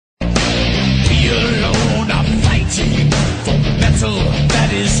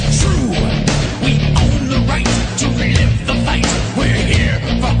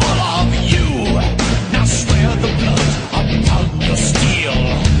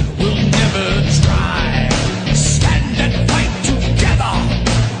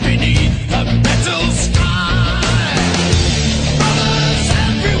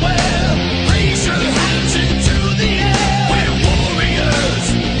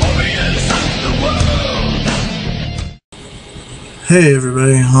Hey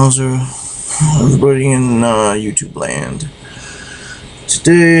everybody, how's everybody in YouTube land?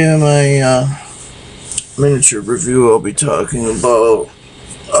 Today in my miniature review I'll be talking about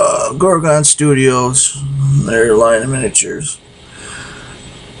Gorgon Studios, their line of miniatures,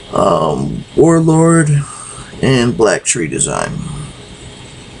 Warlord, and Black Tree Design.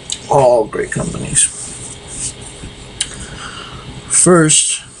 All great companies.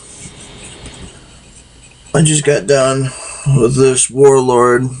 First, I just got done with this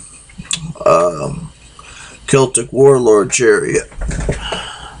Warlord, Celtic Warlord chariot.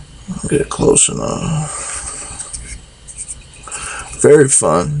 Get close enough. Very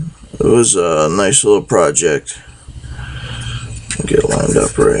fun. It was a nice little project. Get lined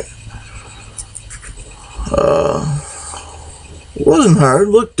up right. It wasn't hard.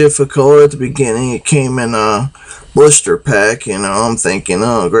 It looked difficult at the beginning. It came in a blister pack. I'm thinking,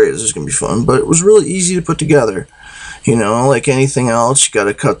 oh great, this is gonna be fun. But it was really easy to put together. Like anything else, you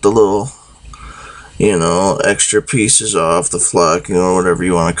gotta cut the little, extra pieces off the flock, whatever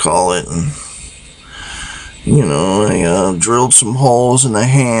you want to call it. And, I drilled some holes in the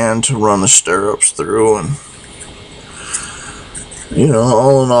hand to run the stirrups through. And,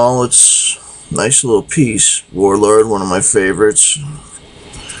 all in all, it's a nice little piece. Warlord, one of my favorites.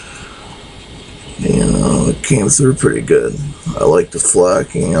 It came through pretty good. I like the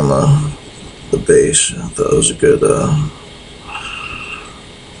flocking on the base. I thought it was a good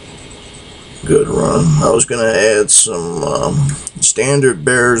run. I was gonna add some standard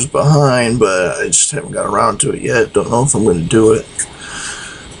bears behind, but I just haven't got around to it yet. Don't know if I'm gonna do it.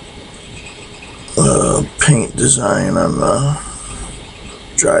 Paint design on the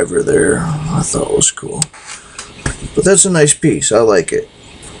driver there, I thought was cool. But that's a nice piece. I like it.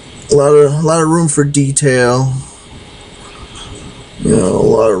 A lot of room for detail. A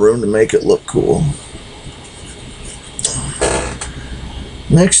lot of room to make it look cool.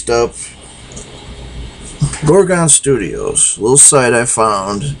 Next up, Gorgon Studios, a little site I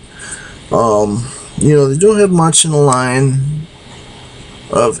found. They don't have much in the line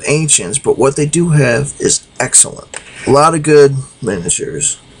of ancients, but what they do have is excellent. A lot of good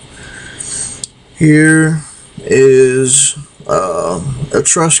miniatures. Here is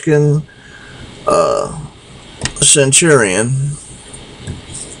Etruscan Centurion.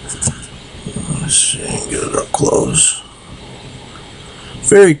 Let's see, get it up close.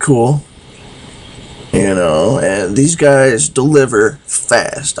 Very cool. And these guys deliver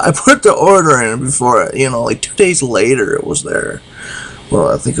fast. I put the order in before, like 2 days later it was there. Well,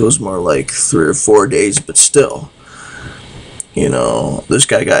 I think it was more like 3 or 4 days, but still, this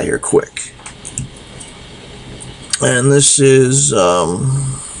guy got here quick. And this is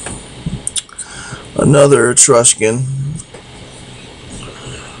another Etruscan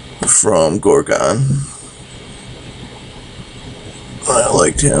from Gorgon. I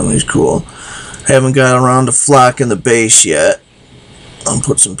liked him, he's cool. Haven't got around to flocking the base yet. I'll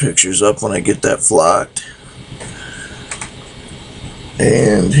put some pictures up when I get that flocked.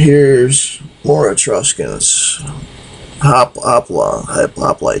 And here's more Etruscans. Hoplite.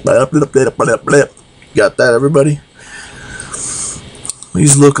 Got that, everybody?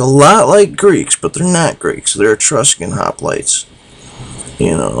 These look a lot like Greeks, but they're not Greeks. They're Etruscan hoplites.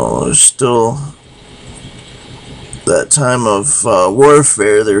 There's still that time of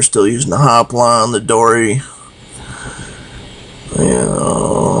warfare. They're still using the hoplon, the dory,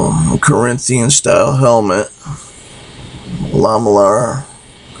 Corinthian style helmet, lamellar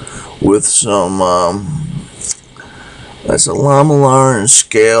with some that's a lamellar and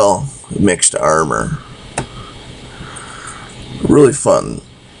scale mixed armor. Really fun.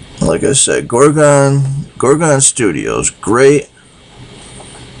 Like I said, Gorgon Studios, great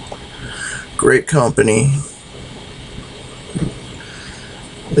company.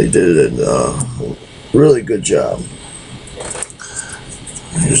 They did a really good job.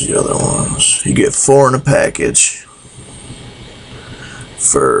 Here's the other ones. You get 4 in a package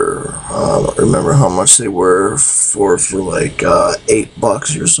for, I don't remember how much they were, for like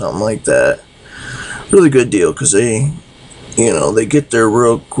 $8 or something like that. Really good deal, because they get there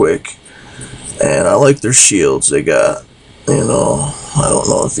real quick. And I like their shields they got. I don't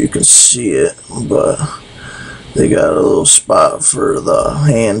know if you can see it, but they got a little spot for the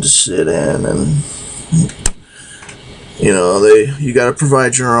hand to sit in, and you got to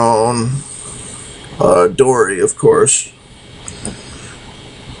provide your own dory, of course,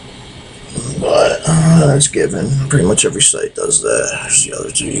 but that's given. Pretty much every site does that. There's the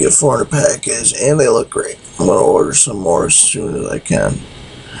other two. You get 4 in a package, and they look great. I'm gonna order some more as soon as I can.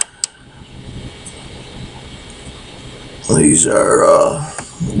 These are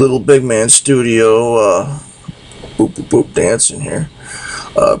Little Big Man Studio boop boop boop dancing here.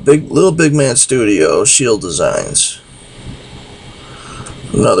 Little Big Man Studio, Shield Designs.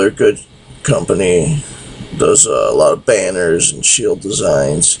 Another good company. Does a lot of banners and shield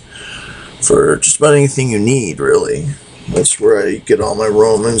designs for just about anything you need, really. That's where I get all my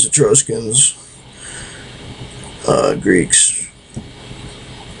Romans, Etruscans, Greeks,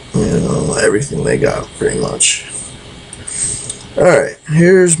 you know, everything they got, pretty much. Alright,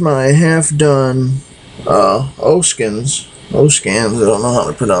 here's my half-done O-skins. O-scans, I don't know how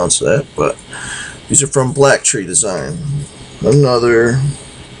to pronounce that, but these are from Black Tree Design. Another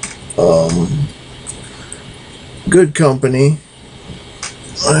good company.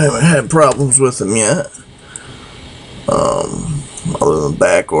 I haven't had problems with them yet, other than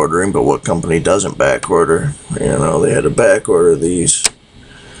back ordering, but what company doesn't back order? You know, they had to back order these,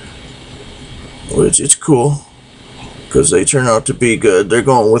 which is cool because they turn out to be good. They're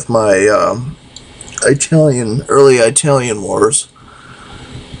going with my early Italian wars.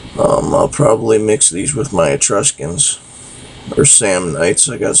 I'll probably mix these with my Etruscans or Samnites.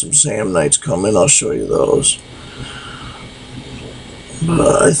 I got some Samnites coming. I'll show you those.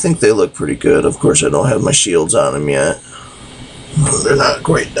 But I think they look pretty good. Of course, I don't have my shields on them yet. They're not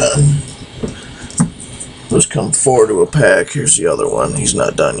quite done. Those come 4 to a pack. Here's the other one. He's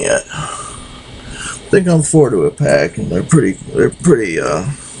not done yet. They come 4 to a pack, and they're pretty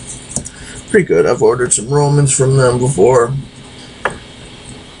good. I've ordered some Romans from them before.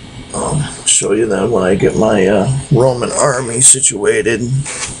 I'll show you that when I get my Roman army situated. It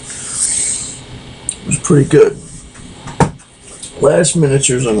was pretty good. Last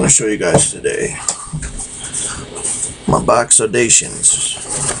miniatures I'm going to show you guys today. My box of Dacians.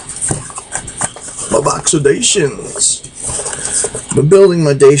 My box of Dacians. I've been building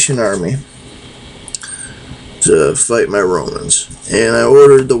my Dacian army to fight my Romans. And I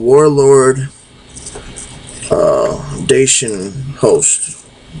ordered the Warlord Dacian host,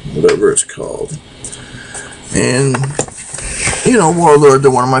 whatever it's called. And, you know, Warlord, they're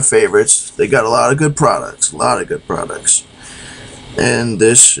one of my favorites. They got a lot of good products. And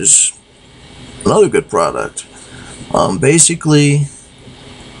this is another good product. Basically,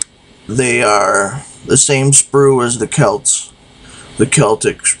 they are the same sprue as the Celts, the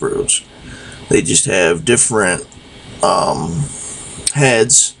Celtic sprues. They just have different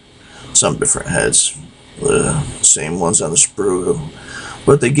heads, some different heads, the same ones on the sprue,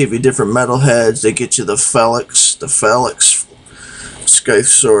 but they give you different metal heads. They get you the phalanx scythe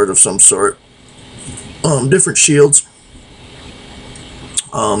sword of some sort, different shields.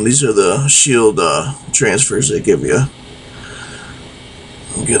 These are the shield transfers they give you.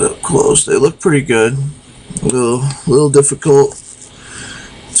 I'll get up close. They look pretty good. A little difficult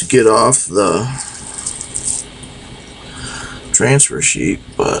to get off the transfer sheet,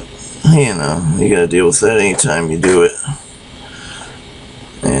 but you know, you gotta deal with that anytime you do it.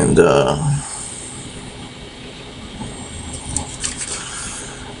 And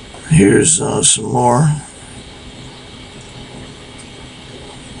here's some more.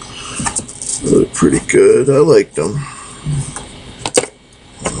 They look pretty good. I like them.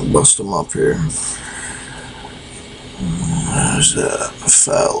 I'll bust them up here. There's that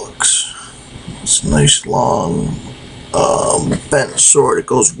phalanx. It's a nice long bent sword. It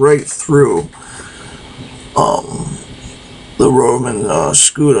goes right through the Roman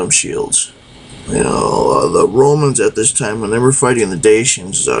scutum shields. You know, the Romans at this time, when they were fighting the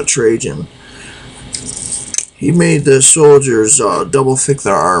Dacians, Trajan, he made the soldiers double thick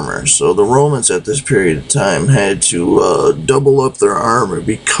their armor. So the Romans at this period of time had to double up their armor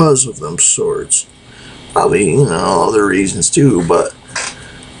because of them swords. Probably, you know, other reasons too, but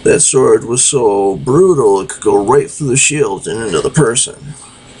that sword was so brutal it could go right through the shield and into the person.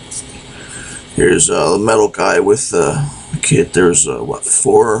 Here's the metal guy with the kit. There's what,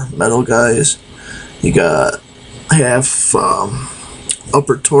 4 metal guys. You got half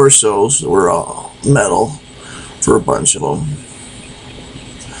upper torsos that were all metal for a bunch of them,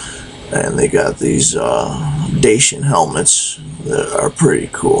 and they got these Dacian helmets that are pretty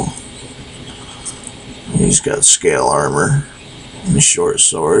cool. He's got scale armor and a short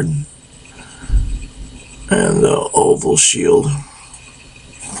sword and an oval shield.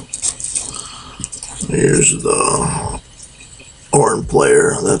 Here's the horn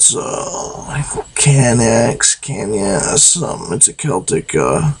player. That's Canax, something. It's a Celtic,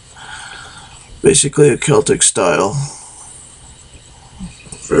 basically a Celtic style.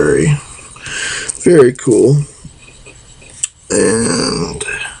 Very, very cool. And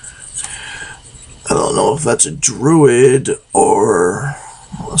I don't know if that's a druid or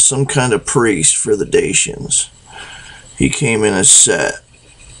some kind of priest for the Dacians. He came in a set,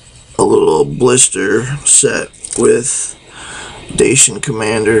 a little blister set with Dacian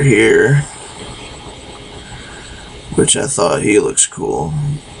Commander here, which I thought he looks cool.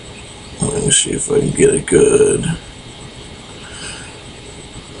 Let me see if I can get it good.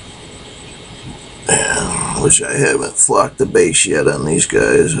 Which I haven't flocked the base yet on these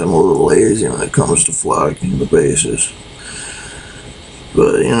guys. I'm a little lazy when it comes to flocking the bases.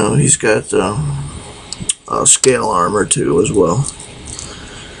 But, you know, he's got scale armor too as well.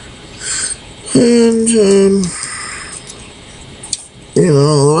 And, you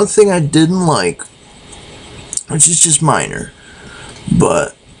know, the one thing I didn't like, which is just minor,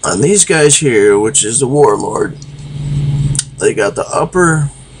 but on these guys here, which is the Warlord, they got the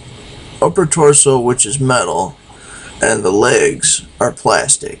upper torso, which is metal, and the legs are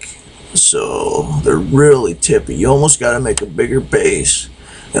plastic, so they're really tippy. You almost got to make a bigger base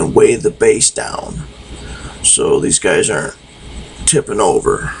and weigh the base down so these guys aren't tipping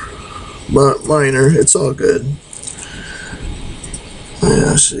over. But minor, it's all good.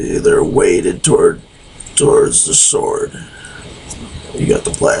 Yeah, see, they're weighted towards the sword. You got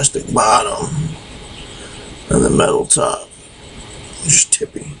the plastic bottom and the metal top. Just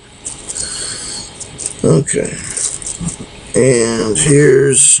tippy. Okay, and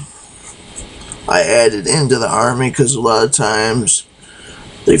here's, I added into the army because a lot of times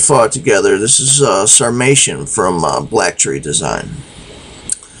they fought together. This is Sarmatian from Black Tree Design.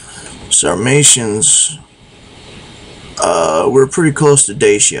 Sarmatians were pretty close to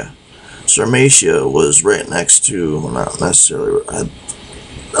Dacia. Sarmatia was right next to, well, not necessarily,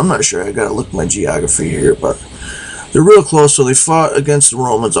 I'm not sure, I gotta look at my geography here, but they're real close, so they fought against the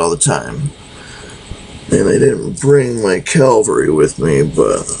Romans all the time. And I didn't bring my cavalry with me,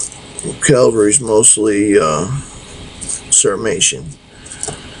 but cavalry's mostly Sarmatian.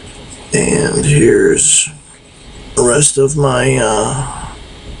 And here's the rest of my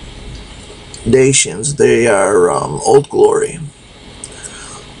Dacians. They are Old Glory.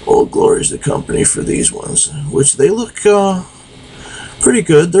 Old Glory is the company for these ones, which they look pretty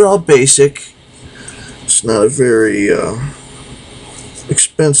good. They're all basic. It's not a very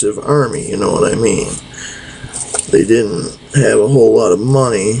expensive army, you know what I mean. They didn't have a whole lot of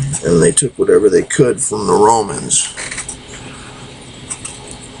money, and they took whatever they could from the Romans.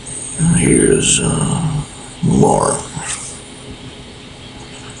 Here's more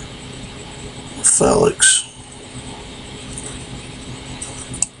Felix.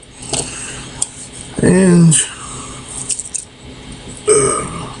 And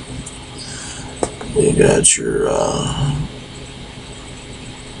you got your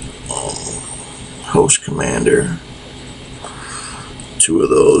host commander, two of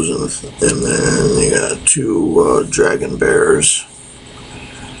those, and then you got two dragon bearers.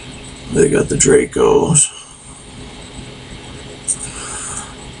 They got the Dracos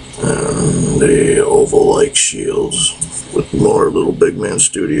and the oval-like shields with more little big man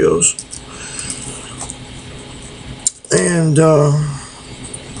studios. And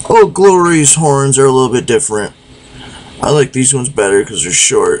Old Glory's horns are a little bit different. I like these ones better because they're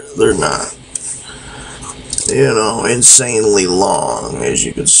short. They're not, you know, insanely long. As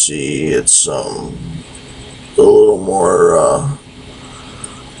you can see, it's a little more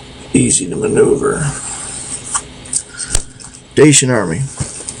easy to maneuver. Dacian army.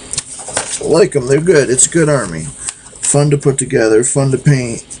 I like them. They're good. It's a good army. Fun to put together. Fun to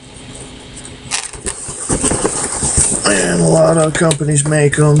paint. And a lot of companies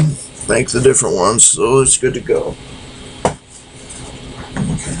make them. Make the different ones. So it's good to go.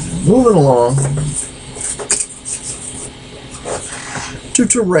 Okay. Moving along to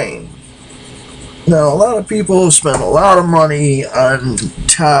terrain. Now, a lot of people spend a lot of money on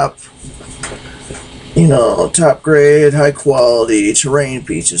top grade, high quality terrain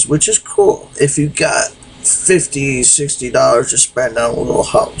pieces, which is cool if you got $50, $60 to spend on a little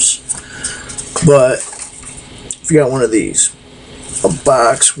house. But if you got one of these, a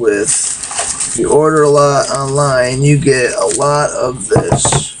box with, if you order a lot online, you get a lot of this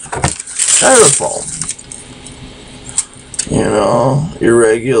styrofoam. You know,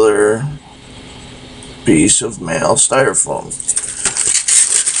 irregular piece of mail styrofoam.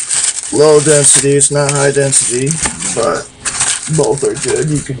 Low density, it's not high density, but both are good.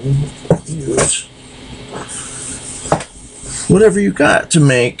 You can use whatever you got to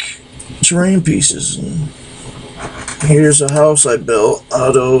make terrain pieces. And here's a house I built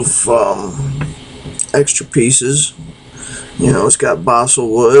out of extra pieces. You know, it's got balsa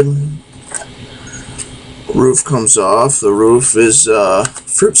wood. Roof comes off. The roof is a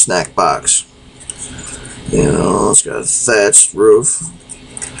fruit snack box. You know, it's got a thatched roof.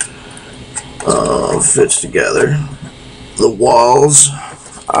 Fits together. The walls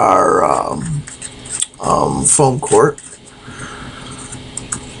are foam core,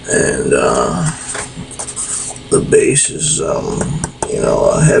 and the base is you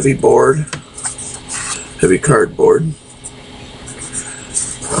know, a heavy board, heavy cardboard.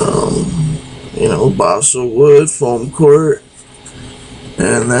 You know, balsa wood, foam core,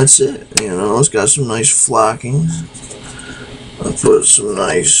 and that's it. You know, it's got some nice flockings. I put some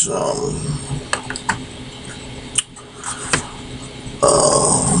nice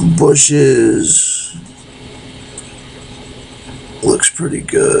bushes. Looks pretty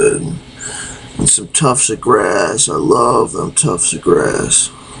good. And some tufts of grass. I love them tufts of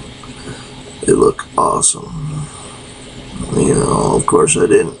grass. They look awesome. You know, of course I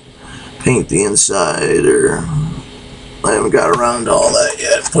didn't paint the inside, or I haven't got around to all that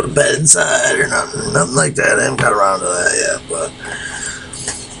yet. Put a bed inside or nothing like that. I haven't got around to that yet, but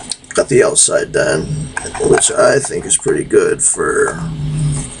got the outside done, which I think is pretty good for,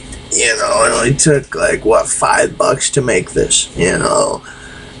 you know, it only took like, what, $5 to make this, you know.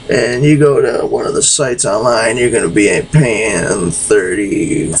 And you go to one of the sites online, you're going to be paying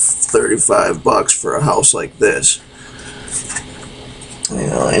 $35 for a house like this. You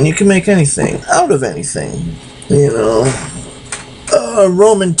know, and you can make anything out of anything. You know, a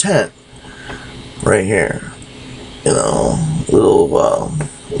Roman tent right here. You know, little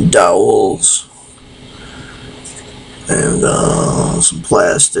dowels and some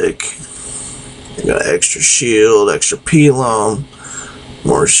plastic. You got extra shield, extra pelum,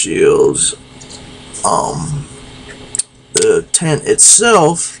 more shields. The tent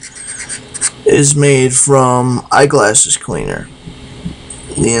itself is made from eyeglasses cleaner.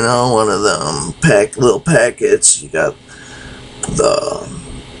 You know, one of them little packets. You got the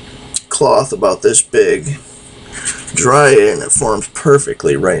cloth about this big. Dry it and it forms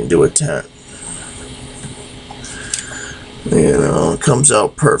perfectly right into a tent. You know, it comes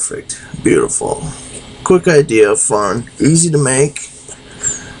out perfect. Beautiful. Quick idea, fun, easy to make.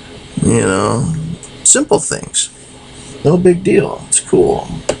 You know, simple things. No big deal. It's cool.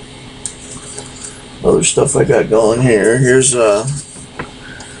 Other stuff I got going here. Here's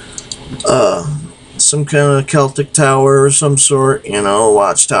some kind of Celtic tower of some sort, you know,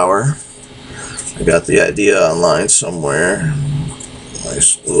 watchtower. I got the idea online somewhere.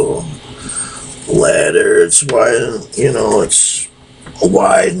 Nice little ladder. It's wide, you know, it's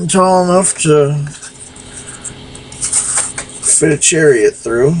wide and tall enough to fit a chariot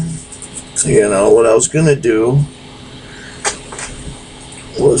through. So, you know, what I was gonna do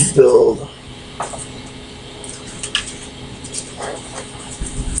was build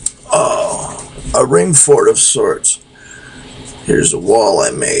a ring fort of sorts. Here's a wall I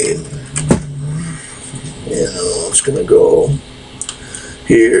made. You know, it's gonna go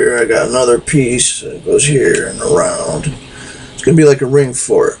here. I got another piece that goes here and around. It's gonna be like a ring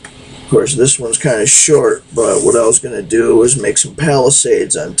fort. Of course, this one's kind of short, but what I was gonna do was make some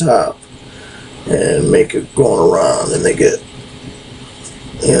palisades on top and make it going around, and they get,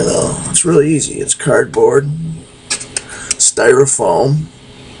 you know, it's really easy. It's cardboard, styrofoam,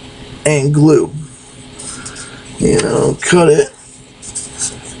 and glue. You know, cut it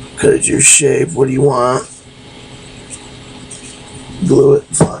your shape. What do you want? Glue it,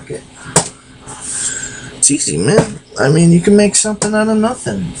 flock it. It's easy, man. I mean, you can make something out of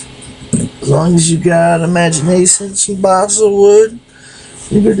nothing. As long as you got imagination, some balsa wood,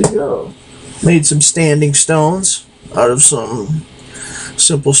 you're good to go. Made some standing stones out of some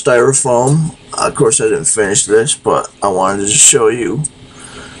simple styrofoam. Of course, I didn't finish this, but I wanted to show you,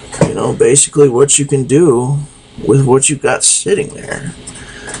 you know, basically what you can do with what you got sitting there.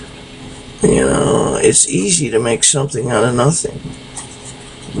 You know, it's easy to make something out of nothing.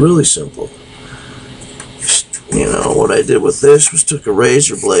 Really simple. You know, what I did with this was took a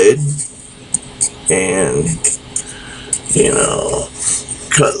razor blade and, you know,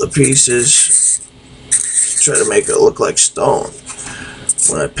 cut the pieces, try to make it look like stone.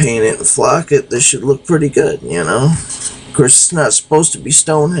 When I paint it and flock it, this should look pretty good, you know. Of course, it's not supposed to be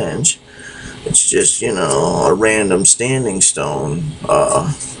Stonehenge. It's just, you know, a random standing stone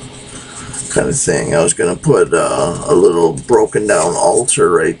kind of thing. I was going to put a little broken down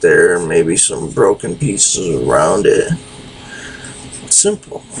altar right there, maybe some broken pieces around it. It's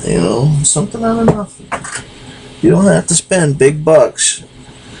simple, you know, something out of nothing. You don't have to spend big bucks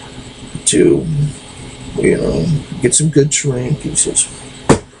to, you know, get some good terrain pieces.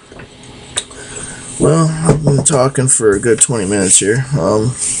 Well, I've been talking for a good 20 minutes here.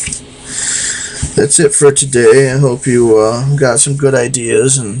 That's it for today. I hope you got some good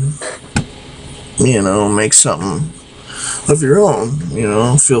ideas and, you know, make something of your own. You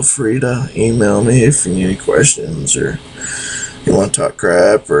know, feel free to email me if you need any questions or you want to talk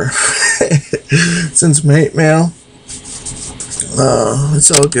crap or since my hate mail.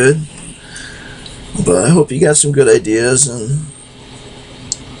 It's all good. But I hope you got some good ideas and,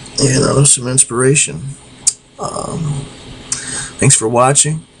 you know, some inspiration. Thanks for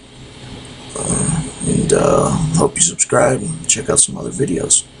watching. And hope you subscribe and check out some other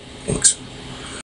videos. Thanks.